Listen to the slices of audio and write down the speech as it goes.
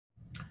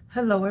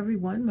Hello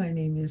everyone, my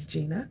name is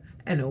Gina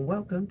and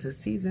welcome to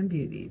Seasoned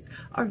Beauties.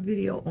 Our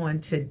video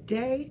on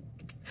today,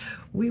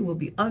 we will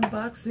be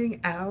unboxing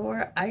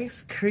our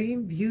ice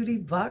cream beauty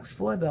box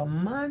for the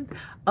month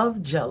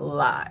of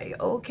July,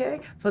 okay?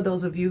 For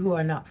those of you who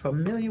are not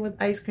familiar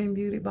with ice cream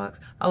beauty box,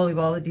 I'll leave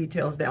all the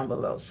details down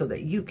below so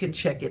that you can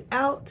check it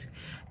out.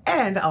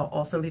 And I'll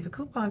also leave a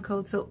coupon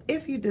code, so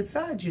if you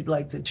decide you'd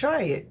like to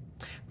try it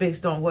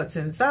based on what's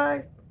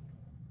inside,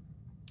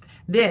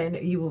 then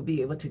you will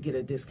be able to get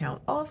a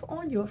discount off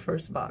on your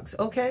first box,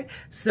 okay?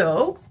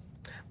 So,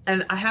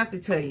 and I have to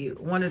tell you,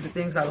 one of the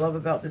things I love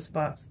about this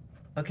box,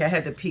 okay, I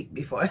had to peek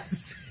before I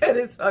said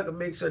it so I could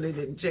make sure they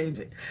didn't change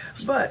it.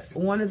 But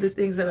one of the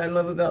things that I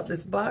love about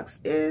this box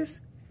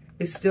is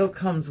it still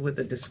comes with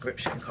a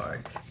description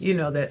card. You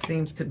know, that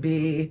seems to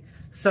be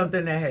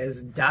something that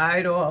has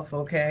died off,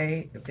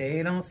 okay?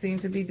 They don't seem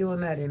to be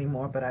doing that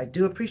anymore, but I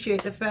do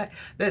appreciate the fact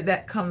that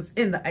that comes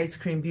in the ice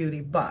cream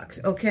beauty box,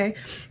 okay?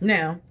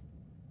 Now,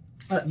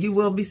 you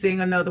will be seeing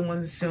another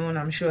one soon.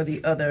 I'm sure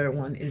the other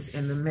one is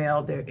in the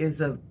mail. There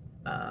is a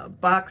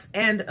box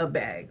and a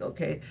bag,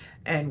 okay?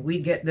 And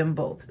we get them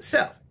both.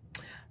 So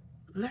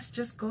let's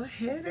just go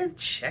ahead and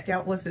check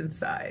out what's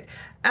inside.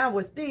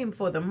 Our theme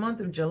for the month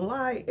of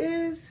July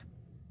is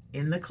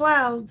in the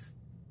clouds.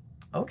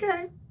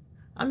 Okay,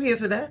 I'm here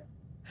for that.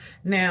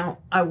 Now,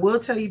 I will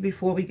tell you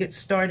before we get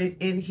started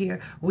in here,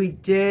 we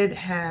did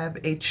have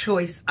a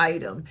choice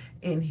item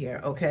in here,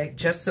 okay?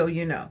 Just so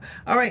you know.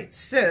 All right,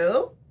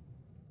 so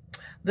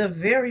the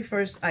very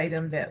first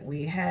item that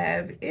we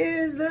have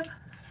is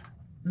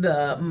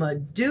the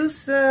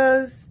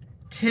MEDUSA's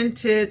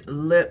Tinted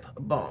Lip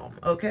Balm,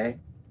 okay?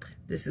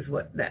 This is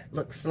what that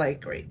looks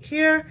like right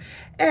here.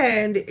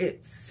 And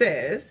it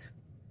says,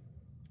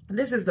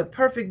 this is the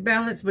perfect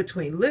balance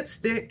between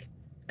lipstick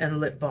and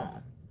lip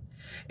balm.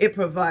 It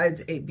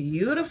provides a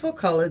beautiful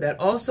color that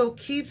also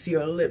keeps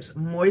your lips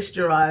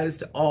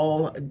moisturized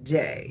all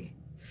day.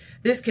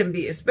 This can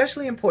be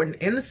especially important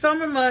in the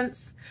summer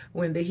months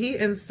when the heat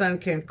and sun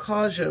can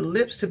cause your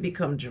lips to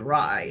become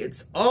dry.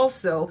 It's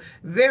also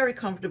very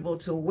comfortable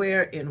to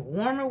wear in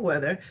warmer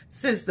weather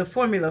since the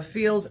formula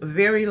feels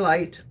very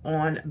light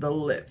on the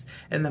lips.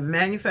 And the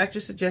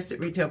manufacturer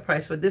suggested retail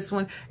price for this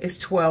one is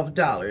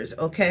 $12,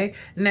 okay?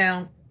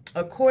 Now,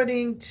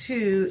 according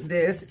to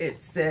this,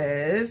 it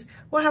says,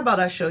 well, how about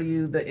I show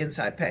you the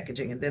inside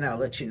packaging and then I'll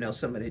let you know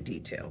some of the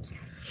details.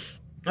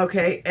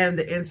 Okay, and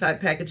the inside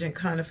packaging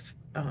kind of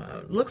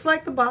looks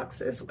like the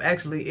box.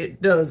 Actually,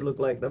 it does look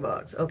like the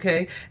box,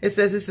 okay? It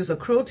says this is a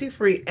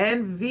cruelty-free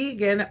and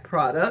vegan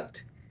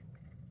product,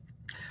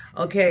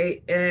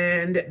 okay?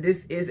 And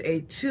this is a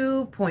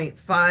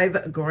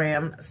 2.5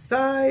 gram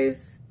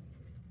size.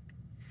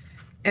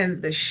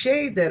 And the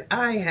shade that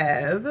I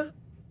have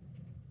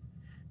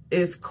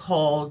is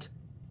called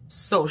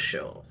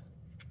Social.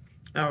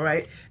 All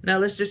right, now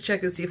let's just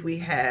check and see if we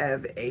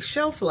have a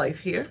shelf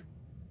life here.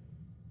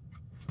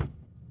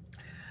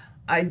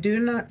 I do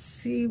not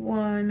see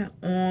one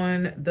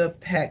on the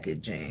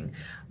packaging,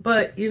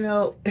 but you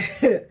know,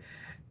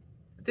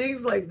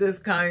 things like this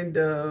kind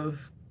of,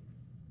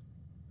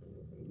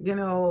 you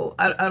know,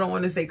 I don't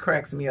want to say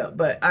cracks me up,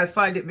 but I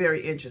find it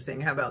very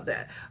interesting. How about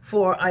that?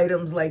 For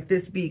items like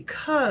this,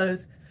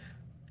 because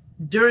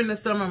during the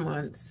summer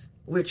months,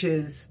 which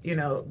is, you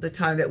know, the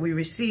time that we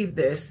receive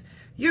this,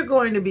 you're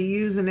going to be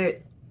using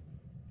it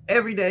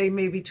every day,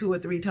 maybe 2 or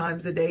 3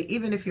 times a day,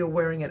 even if you're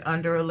wearing it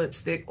under a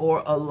lipstick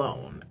or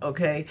alone,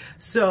 okay?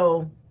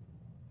 So,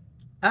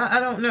 I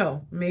don't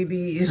know.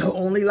 Maybe it'll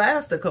only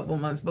last a couple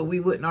months, but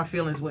our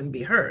feelings wouldn't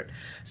be hurt.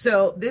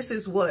 So, this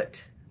is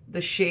what the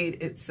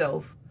shade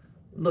itself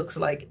looks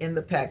like in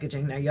the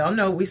packaging. Now, y'all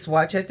know we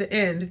swatch at the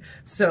end,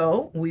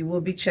 so we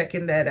will be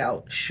checking that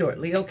out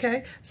shortly,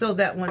 okay? So,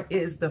 that one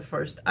is the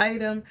first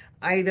item,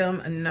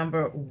 item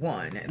number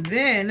 1.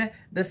 Then,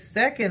 the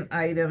second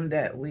item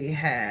that we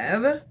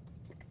have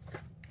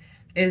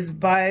is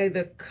by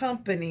the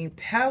company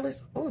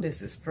Palace. Oh,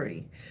 this is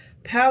pretty.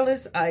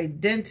 Palace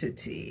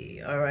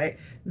Identity. All right.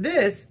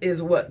 This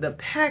is what the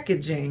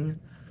packaging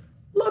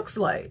looks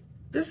like.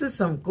 This is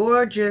some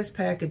gorgeous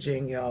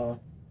packaging, y'all.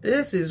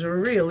 This is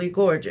really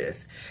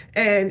gorgeous.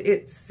 And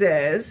it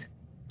says,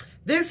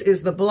 this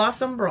is the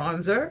Blossom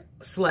Bronzer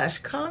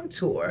 /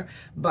 Contour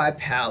by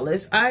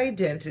Palace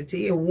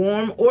Identity.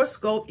 Warm or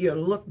sculpt your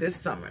look this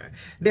summer.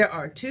 There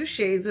are 2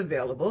 shades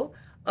available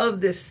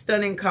of this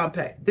stunning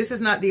compact. This is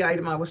not the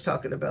item I was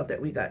talking about that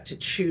we got to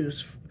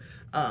choose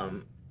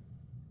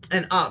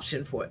an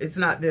option for. It's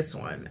not this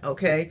one,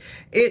 okay?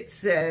 It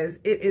says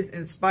it is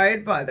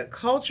inspired by the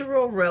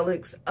cultural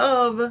relics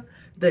of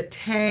the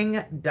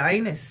Tang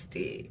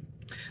Dynasty.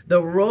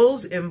 The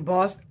rose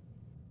embossed,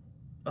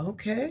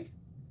 okay.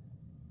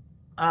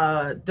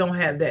 Don't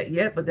have that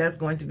yet, but that's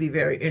going to be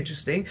very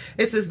interesting.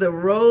 It says the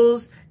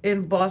rose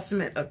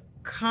embossment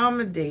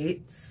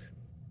accommodates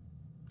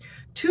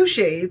 2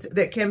 shades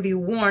that can be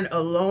worn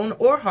alone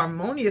or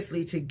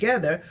harmoniously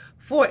together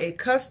for a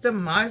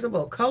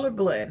customizable color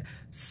blend.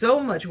 So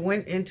much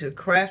went into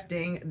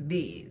crafting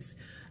these.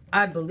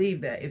 I believe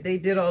that if they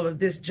did all of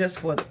this just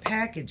for the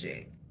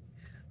packaging,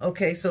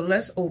 Okay, so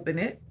let's open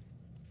it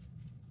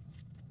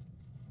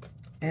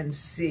and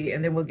see,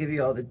 and then we'll give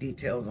you all the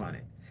details on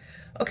it.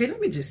 Okay, let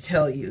me just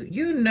tell you,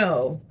 you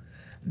know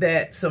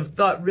that some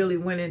thought really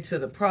went into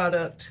the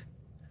product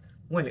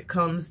when it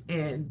comes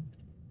in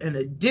an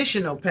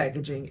additional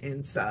packaging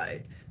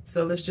inside.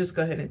 So let's just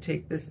go ahead and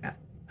take this out.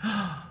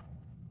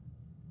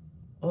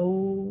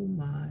 Oh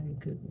my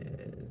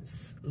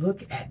goodness.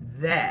 Look at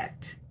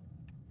that.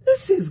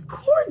 This is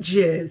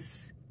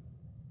gorgeous.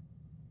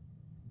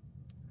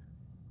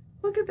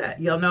 Look at that.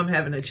 Y'all know I'm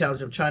having a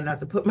challenge. I'm trying not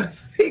to put my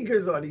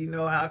fingers on it. You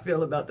know how I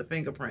feel about the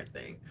fingerprint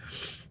thing.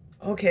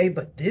 Okay,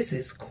 but this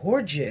is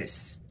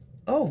gorgeous.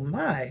 Oh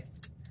my.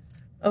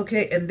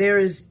 Okay, and there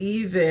is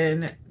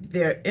even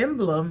their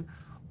emblem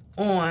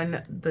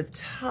on the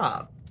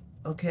top,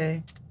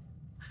 okay,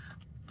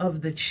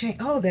 of the chain.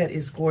 Oh, that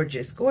is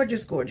gorgeous.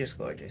 Gorgeous, gorgeous,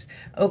 gorgeous.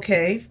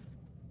 Okay,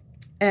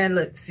 and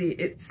let's see.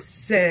 It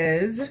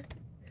says,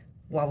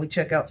 while we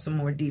check out some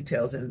more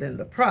details and then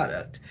the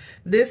product,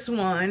 this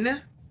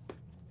one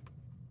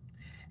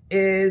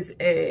is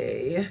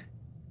a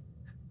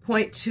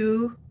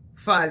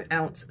 0.25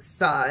 ounce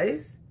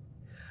size,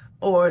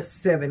 or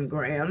 7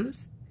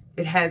 grams.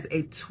 It has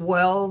a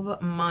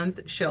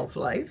 12-month shelf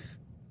life.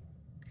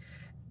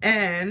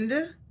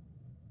 And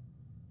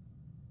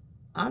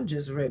I'm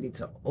just ready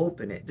to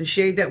open it. The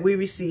shade that we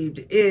received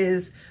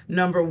is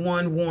number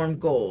 1 warm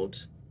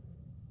gold.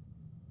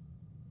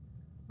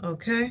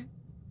 Okay.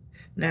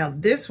 Now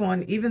this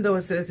one, even though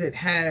it says it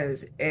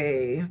has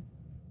a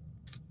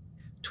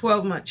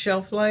 12-month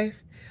shelf life,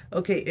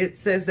 okay, it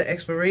says the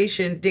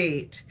expiration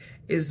date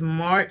is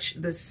March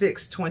the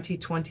 6th,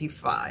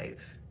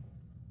 2025.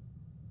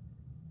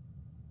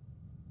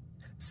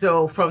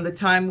 So from the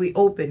time we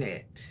open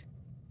it,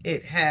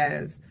 it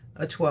has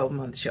a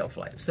 12-month shelf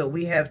life. So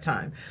we have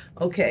time.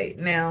 Okay,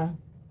 now,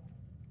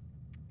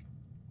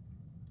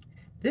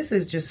 this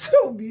is just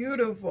so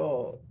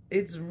beautiful.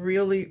 It's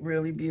really,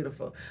 really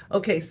beautiful.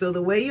 Okay, so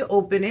the way you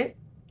open it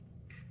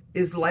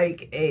is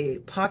like a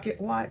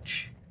pocket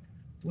watch,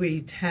 where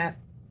you tap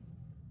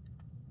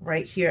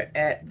right here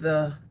at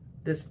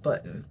this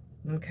button,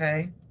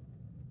 okay?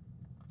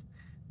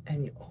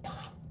 And you,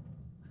 oh,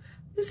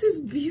 this is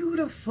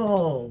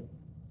beautiful.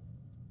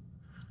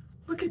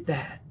 Look at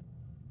that.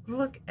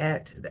 Look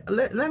at that.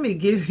 Let me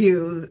give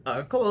you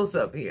a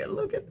close-up here.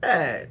 Look at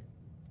that.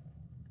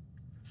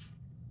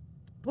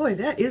 Boy,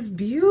 that is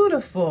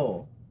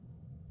beautiful.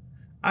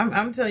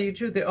 I'm telling you the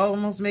truth, it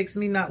almost makes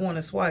me not want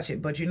to swatch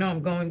it, but you know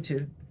I'm going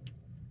to,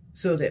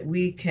 so that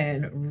we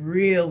can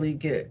really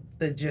get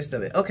the gist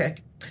of it. Okay.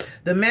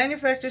 The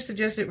manufacturer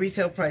suggested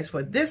retail price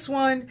for this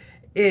one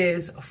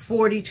is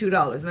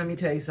 $42. Let me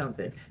tell you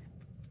something.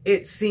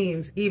 It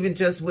seems, even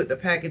just with the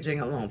packaging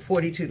alone,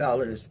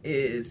 $42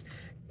 is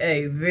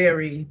a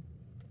very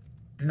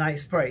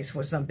nice price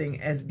for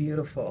something as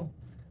beautiful,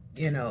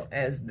 you know,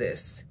 as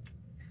this.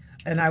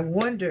 And I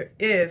wonder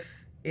if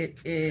it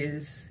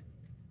is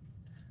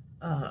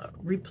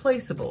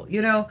replaceable.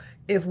 You know,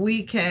 if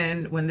we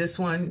can, when this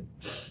one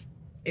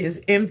is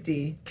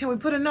empty, can we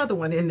put another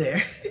one in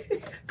there?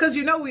 Because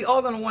you know we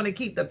all gonna want to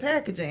keep the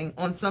packaging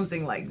on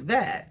something like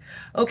that.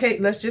 Okay,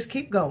 let's just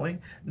keep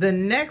going. The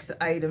next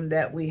item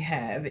that we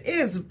have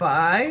is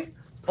by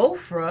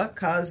OFRA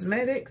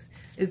Cosmetics.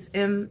 It's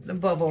in the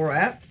bubble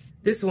wrap.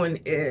 This one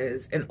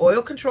is an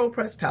oil control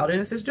pressed powder,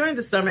 and it says during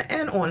the summer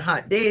and on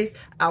hot days,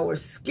 our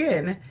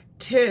skin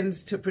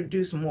tends to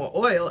produce more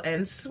oil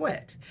and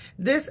sweat.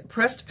 This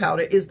pressed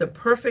powder is the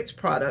perfect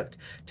product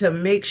to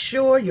make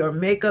sure your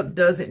makeup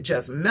doesn't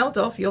just melt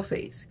off your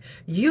face.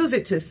 Use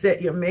it to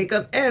set your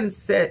makeup and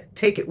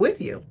take it with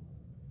you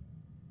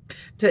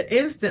to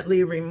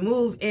instantly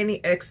remove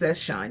any excess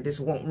shine. This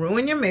won't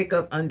ruin your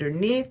makeup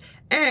underneath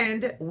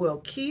and will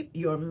keep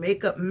your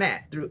makeup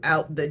matte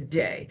throughout the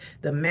day.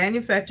 The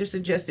manufacturer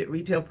suggested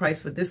retail price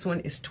for this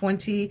one is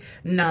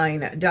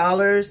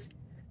 $29.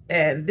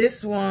 And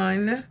this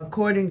one,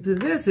 according to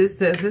this, it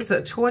says it's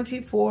a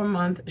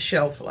 24-month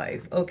shelf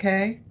life,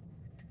 okay?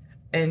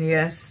 And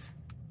yes,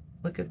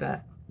 look at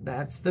that.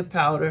 That's the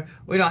powder.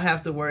 We don't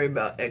have to worry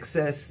about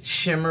excess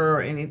shimmer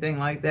or anything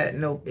like that.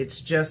 Nope, it's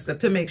just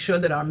to make sure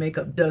that our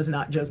makeup does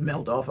not just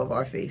melt off of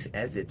our face,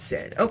 as it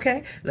said.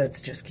 Okay,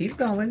 let's just keep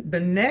going. The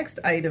next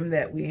item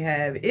that we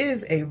have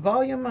is a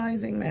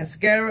volumizing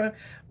mascara.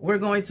 We're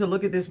going to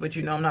look at this, but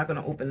you know I'm not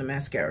going to open the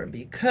mascara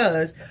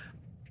because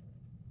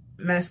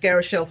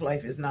mascara shelf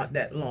life is not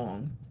that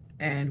long,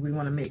 and we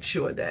want to make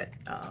sure that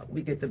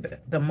we get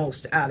the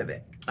most out of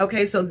it.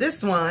 Okay, so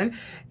this one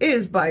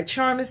is by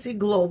Charmacy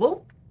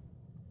Global,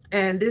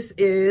 and this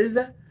is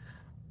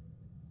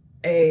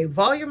a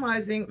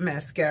volumizing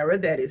mascara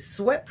that is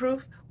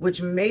sweat-proof,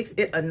 which makes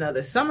it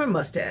another summer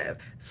must-have.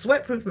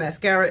 Sweat-proof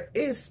mascara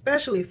is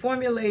specially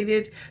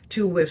formulated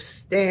to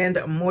withstand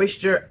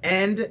moisture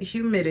and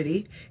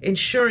humidity,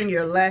 ensuring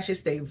your lashes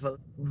stay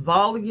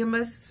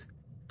voluminous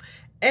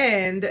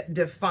and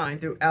defined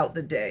throughout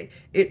the day.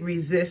 It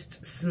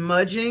resists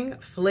smudging,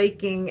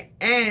 flaking,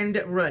 and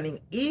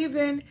running,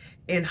 even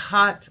in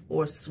hot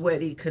or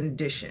sweaty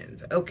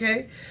conditions.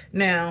 Okay,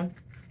 now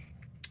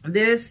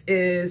This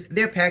is,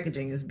 their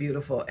packaging is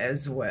beautiful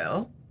as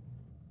well.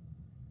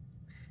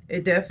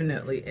 It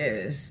definitely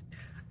is.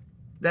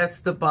 That's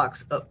the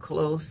box up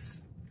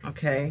close,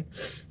 okay?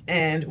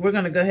 And we're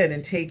gonna go ahead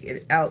and take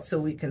it out so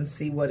we can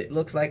see what it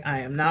looks like. I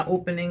am not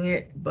opening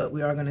it, but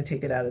we are gonna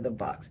take it out of the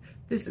box.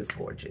 This is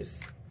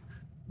gorgeous.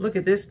 Look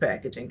at this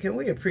packaging. Can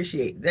we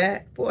appreciate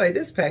that? Boy,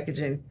 this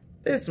packaging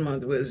this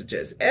month was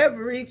just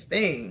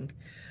everything.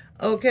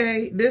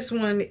 Okay, this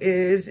one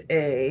is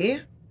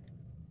an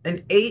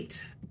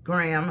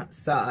 8-gram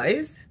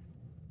size,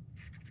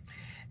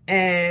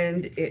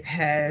 and it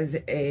has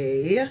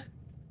a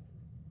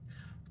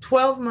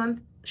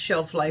 12-month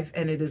shelf life,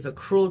 and it is a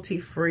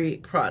cruelty-free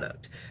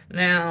product.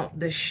 Now,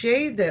 the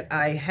shade that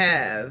I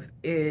have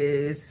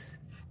is,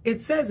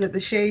 it says that the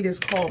shade is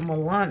called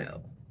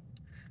Milano.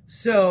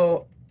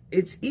 So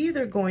it's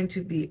either going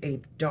to be a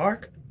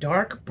dark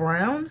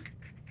brown.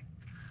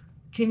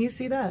 Can you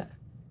see that?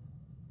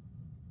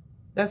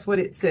 That's what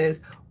it says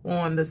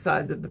on the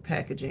sides of the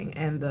packaging,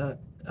 and the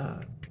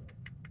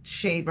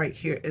shade right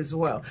here as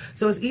well.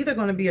 So it's either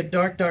going to be a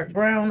dark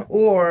brown,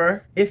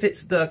 or if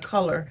it's the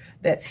color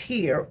that's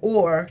here,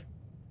 or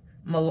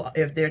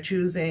if they're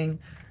choosing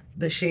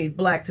the shade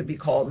black, to be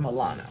called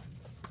Milano.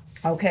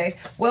 Okay,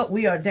 well,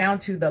 we are down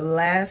to the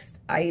last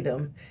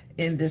item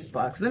in this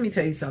box. Let me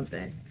tell you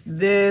something.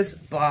 This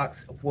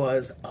box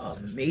was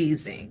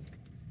amazing,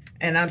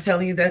 and I'm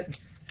telling you that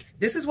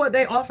this is what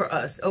they offer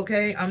us,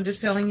 okay? I'm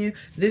just telling you,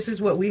 this is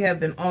what we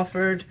have been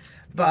offered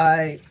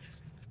by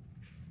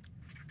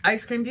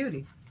Ice Cream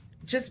Beauty.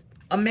 Just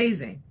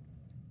amazing.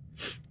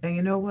 And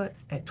you know what?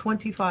 At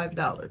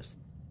 $25,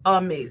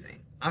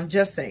 amazing. I'm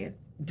just saying,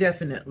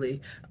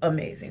 definitely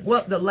amazing.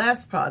 Well, the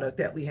last product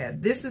that we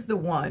have, this is the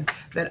one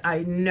that I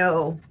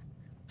know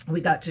we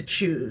got to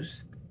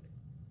choose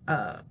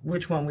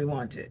which one we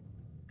wanted.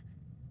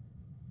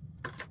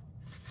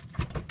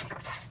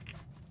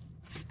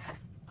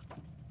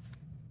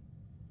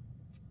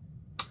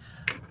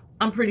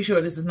 I'm pretty sure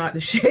this is not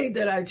the shade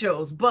that I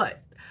chose,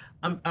 but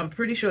I'm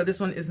pretty sure this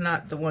one is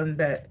not the one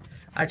that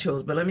I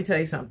chose. But let me tell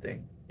you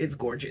something. It's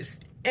gorgeous.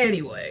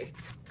 Anyway,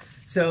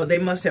 so they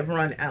must have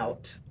run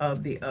out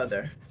of the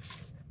other.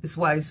 That's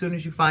why as soon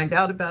as you find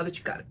out about it,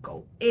 you got to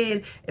go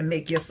in and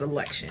make your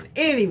selection.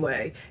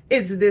 Anyway,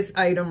 it's this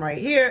item right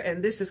here,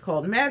 and this is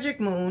called Magic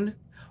Moon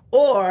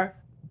or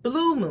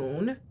Blue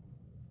Moon.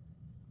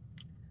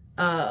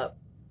 And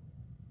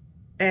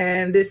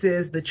this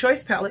is the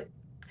Choice Palette.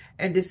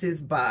 And this is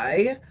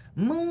by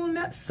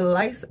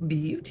MOONSLICE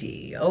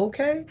BEAUTY,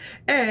 okay?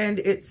 And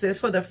it says,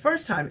 for the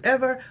first time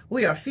ever,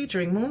 we are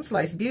featuring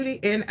MOONSLICE Beauty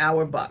in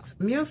our box.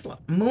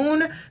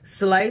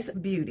 MOONSLICE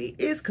Beauty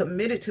is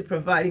committed to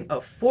providing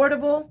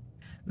affordable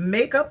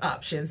makeup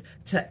options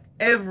to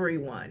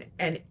everyone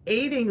and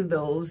aiding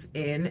those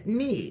in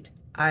need.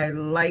 I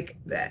like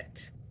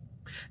that.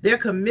 Their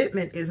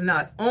commitment is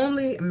not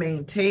only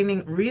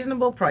maintaining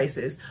reasonable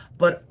prices,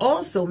 but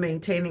also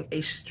maintaining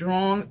a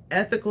strong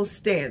ethical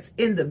stance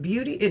in the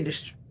beauty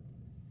industry.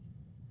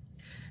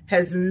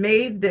 Has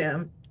made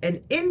them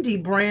an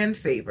indie brand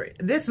favorite.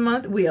 This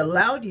month, we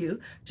allowed you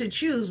to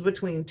choose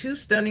between 2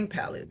 stunning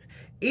palettes.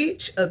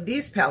 Each of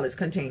these palettes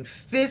contain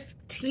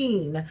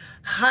 15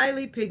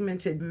 highly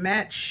pigmented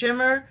matte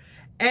shimmer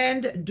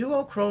and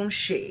duochrome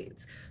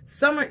shades.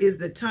 Summer is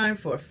the time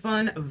for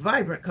fun,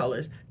 vibrant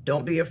colors.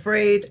 Don't be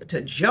afraid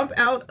to jump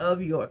out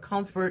of your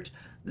comfort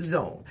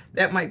zone.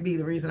 That might be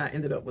the reason I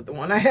ended up with the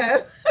one I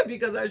have,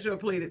 because I sure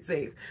played it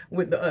safe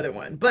with the other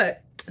one.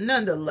 But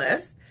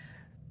nonetheless,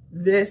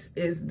 this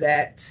is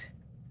that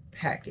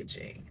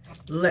packaging.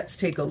 Let's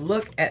take a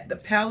look at the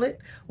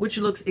palette, which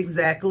looks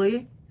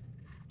exactly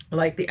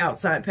like the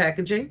outside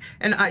packaging.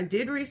 And I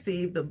did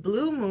receive the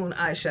Blue Moon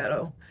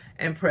eyeshadow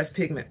and pressed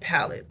pigment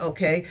palette,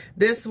 okay?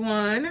 This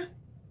one,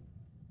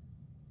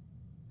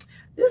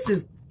 this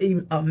is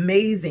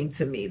amazing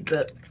to me.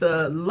 The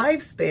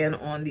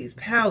lifespan on these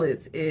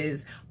palettes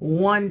is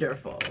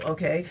wonderful,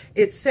 okay?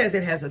 It says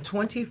it has a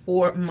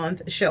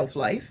 24-month shelf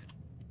life,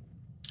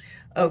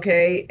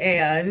 okay?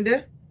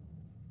 And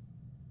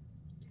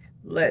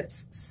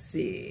let's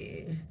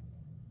see.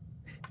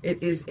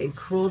 It is a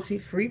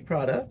cruelty-free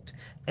product,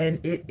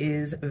 and it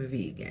is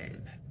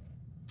vegan,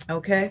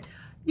 okay?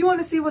 You want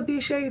to see what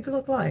these shades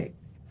look like?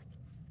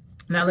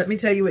 Now, let me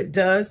tell you, it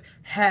does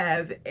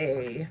have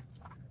a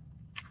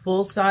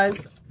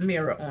full-size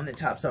mirror on the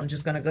top, so I'm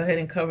just going to go ahead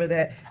and cover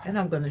that, and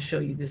I'm going to show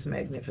you this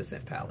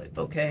magnificent palette,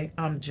 okay?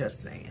 I'm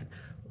just saying.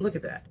 Look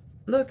at that.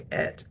 Look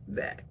at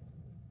that.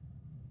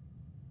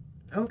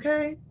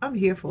 Okay? I'm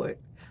here for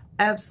it.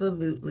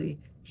 Absolutely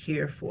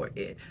here for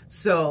it.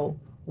 So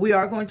we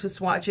are going to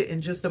swatch it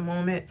in just a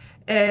moment,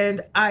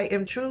 and I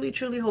am truly,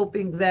 truly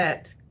hoping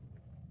that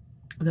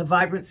the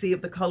vibrancy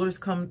of the colors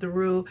come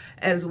through,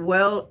 as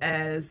well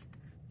as,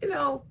 you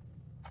know,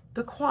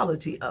 the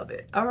quality of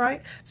it. All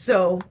right,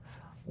 so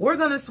we're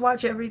gonna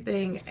swatch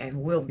everything and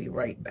we'll be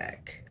right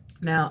back.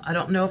 Now, I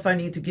don't know if I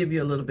need to give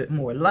you a little bit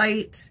more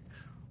light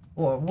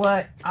or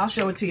what. I'll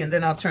show it to you, and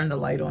then I'll turn the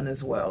light on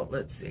as well.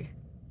 Let's see.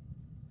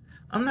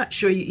 I'm not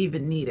sure you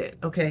even need it,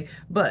 okay?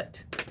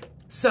 But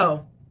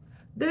So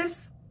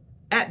this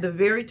at the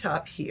very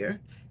top here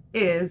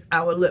is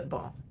our lip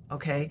balm.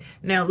 Okay,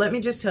 now let me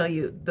just tell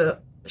you, the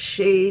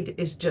shade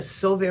is just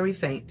so very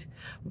faint,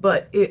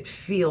 but it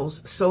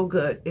feels so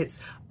good. It's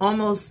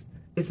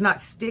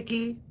not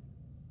sticky,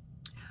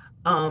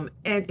 and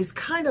it's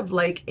kind of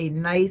like a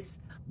nice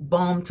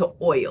balm to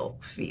oil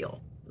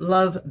feel.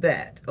 Love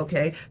that.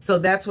 Okay, so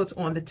that's what's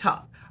on the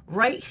top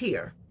right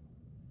here.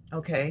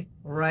 Okay,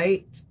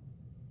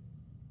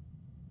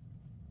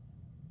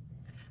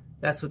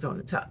 that's what's on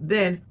the top.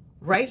 Then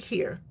right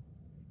here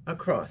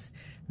across,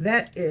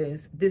 that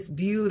is this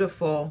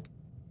beautiful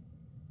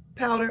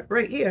powder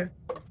right here.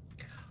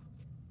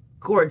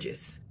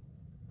 Gorgeous.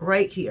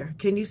 Right here.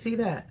 Can you see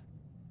that?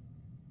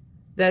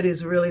 That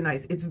is really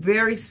nice. It's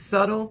very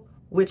subtle,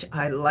 which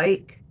I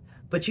like,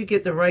 but you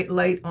get the right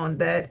light on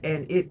that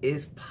and it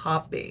is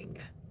popping.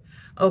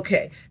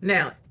 Okay,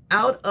 now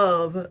out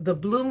of the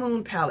Blue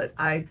Moon palette,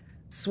 I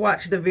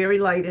swatched the very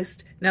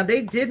lightest. Now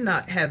they did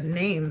not have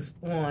names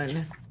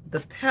on the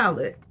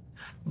palette,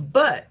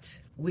 but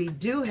we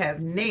do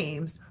have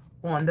names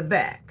on the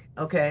back,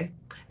 okay?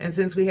 And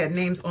since we had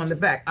names on the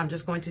back, I'm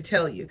just going to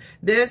tell you.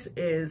 This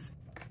is,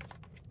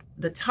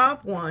 the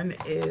top one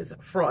is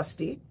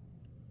Frosty,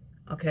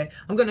 okay?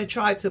 I'm gonna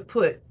try to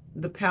put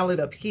the palette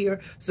up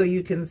here so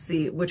you can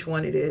see which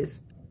one it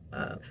is.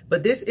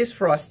 But this is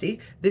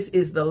Frosty. This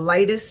is the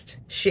lightest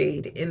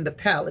shade in the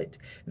palette.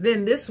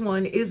 Then this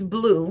one is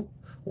Blue,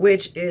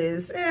 which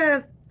is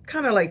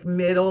kind of like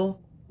middle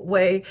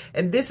way.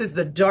 And this is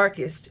the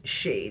darkest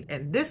shade.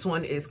 And this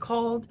one is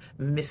called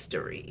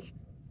Mystery.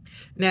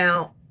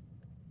 Now,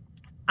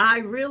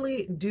 I'm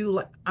really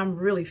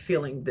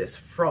feeling this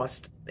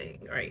frost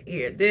thing right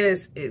here.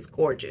 This is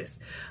gorgeous.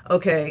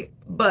 Okay,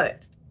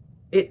 but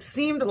it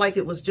seemed like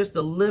it was just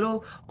a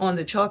little on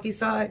the chalky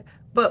side.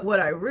 But what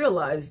I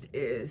realized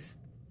is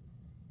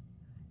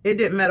it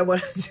didn't matter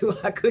what I do.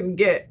 I couldn't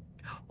get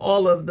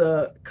all of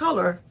the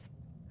color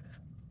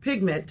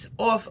pigment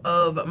off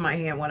of my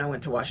hand when I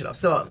went to wash it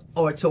off,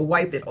 or to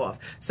wipe it off.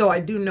 So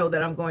I do know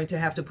that I'm going to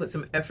have to put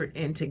some effort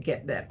in to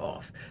get that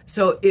off.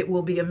 So it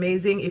will be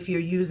amazing if you're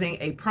using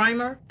a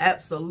primer.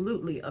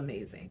 Absolutely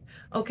amazing.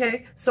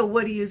 Okay, so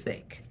what do you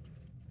think?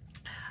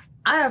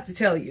 I have to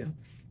tell you,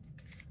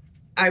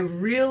 I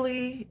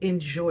really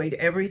enjoyed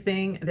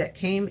everything that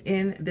came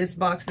in this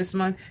box this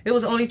month. It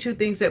was only 2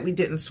 things that we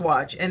didn't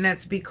swatch, and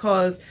that's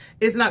because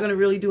it's not going to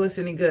really do us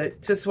any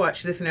good to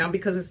swatch this now,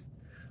 because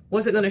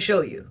what's it going to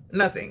show you?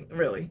 Nothing,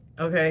 really,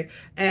 okay?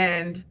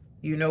 And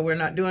you know we're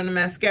not doing the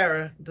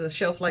mascara. The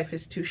shelf life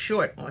is too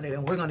short on it,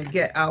 and we're going to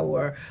get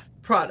our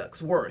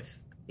products worth,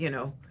 you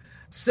know.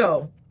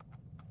 So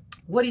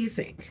what do you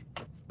think?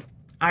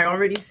 I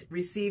already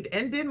received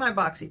and did my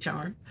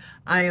BoxyCharm.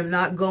 I am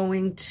not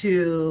going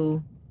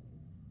to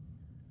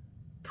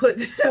put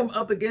them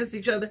up against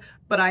each other,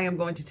 but I am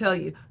going to tell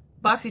you,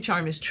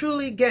 BoxyCharm is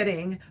truly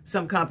getting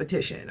some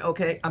competition,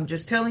 okay? I'm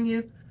just telling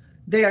you,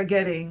 they are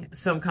getting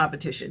some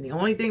competition. The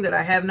only thing that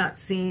I have not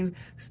seen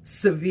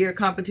severe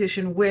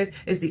competition with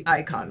is the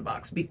Icon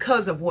box,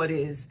 because of what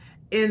is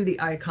in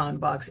the Icon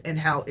box and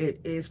how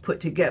it is put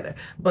together.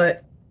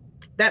 But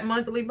that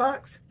monthly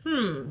box,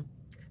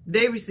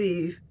 they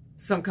receive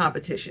some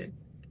competition.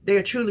 They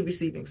are truly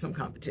receiving some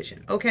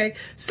competition. Okay,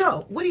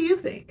 so what do you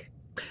think?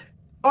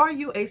 Are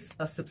you a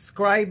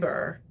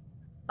subscriber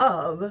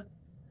of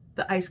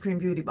the Ice Cream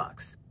Beauty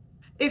Box?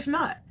 If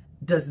not,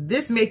 does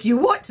this make you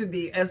want to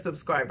be a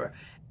subscriber?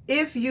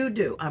 If you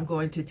do, I'm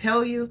going to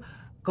tell you,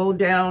 go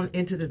down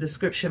into the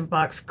description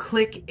box,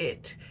 click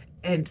it,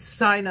 and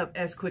sign up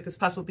as quick as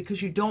possible,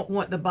 because you don't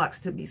want the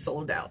box to be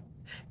sold out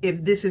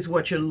if this is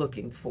what you're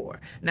looking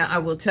for. Now, I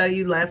will tell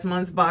you, last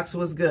month's box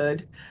was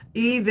good.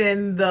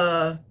 Even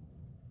the,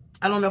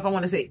 I don't know if I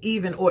want to say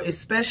even or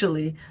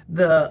especially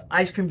the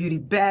Ice Cream Beauty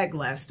bag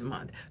last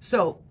month.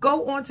 So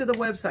go onto the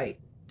website,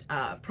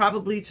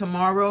 probably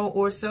tomorrow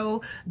or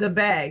so, the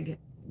bag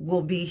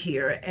will be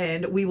here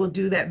and we will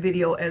do that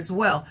video as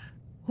well.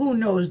 Who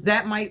knows,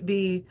 that might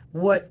be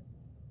what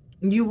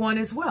you want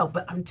as well.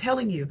 But I'm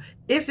telling you,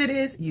 if it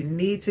is, you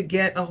need to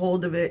get a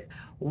hold of it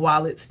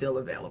while it's still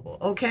available.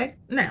 Okay,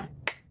 now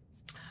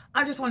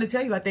I just want to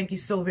tell you, I thank you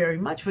so very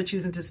much for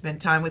choosing to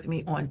spend time with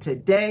me on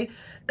today.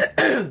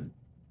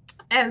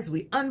 As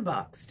we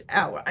unboxed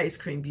our Ice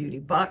Cream Beauty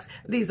box,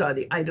 these are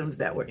the items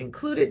that were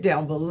included.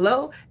 Down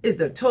below is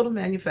the total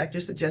manufacturer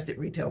suggested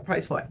retail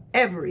price for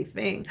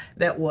everything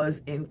that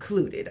was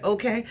included.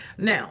 Okay,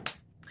 now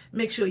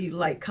make sure you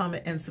like,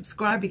 comment, and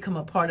subscribe. Become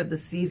a part of the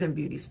Seasoned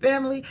Beauties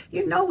family.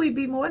 You know we'd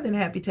be more than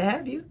happy to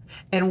have you.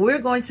 And we're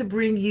going to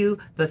bring you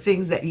the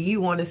things that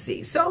you want to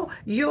see. So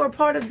you're a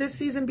part of this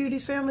Seasoned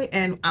Beauties family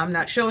and I'm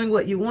not showing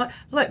what you want.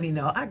 Let me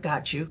know. I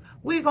got you.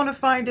 We're going to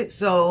find it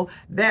so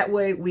that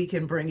way we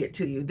can bring it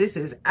to you. This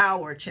is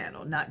our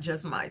channel, not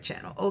just my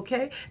channel.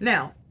 Okay?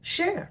 Now,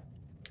 share.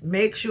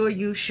 Make sure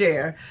you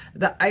share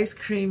the Ice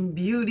Cream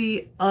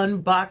Beauty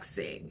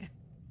unboxing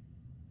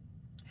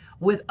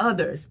with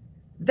others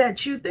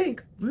that you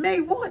think may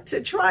want to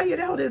try it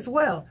out as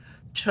well.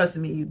 Trust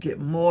me, you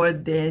get more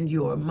than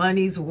your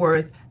money's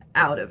worth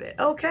out of it,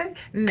 okay?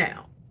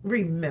 Now,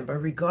 remember,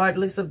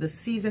 regardless of the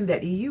season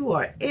that you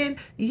are in,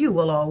 you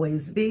will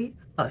always be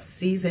a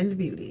seasoned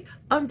beauty.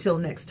 Until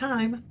next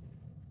time,